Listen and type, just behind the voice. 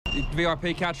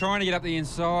VIP car trying to get up the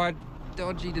inside.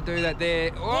 Dodgy to do that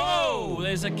there. Whoa!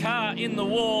 There's a car in the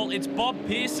wall. It's Bob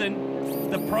Pearson,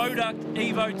 the product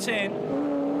Evo 10. And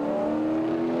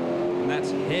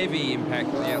that's heavy impact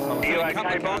on the outside. Are you A couple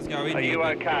okay, of cars Bob? go in Are here, you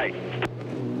but- okay?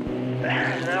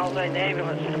 No, I'll need an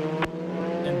ambulance.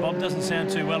 And Bob doesn't sound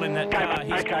too well in that car.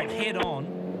 He's Okay. gone head on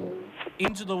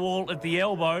into the wall at the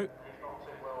elbow.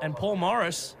 And Paul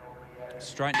Morris,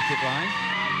 Straight to pit lane.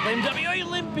 BMW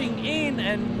limping in,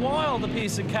 and while the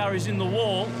Pearson car is in the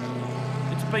wall,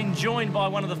 it's been joined by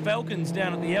one of the Falcons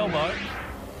down at the elbow.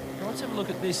 Now let's have a look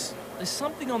at this. There's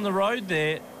something on the road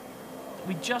there.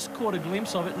 We just caught a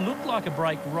glimpse of it. Looked like a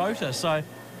brake rotor. So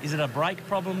is it a brake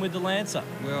problem with the Lancer?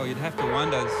 Well, you'd have to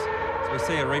wonder. So we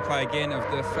see a replay again of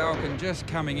the Falcon just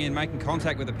coming in, making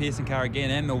contact with the Pearson car again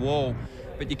and the wall.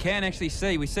 But you can actually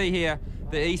see, we see here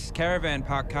the East Caravan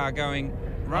Park car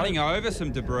running over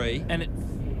some debris. And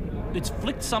it's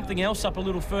flicked something else up a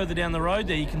little further down the road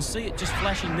there. You can see it just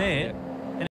flashing there.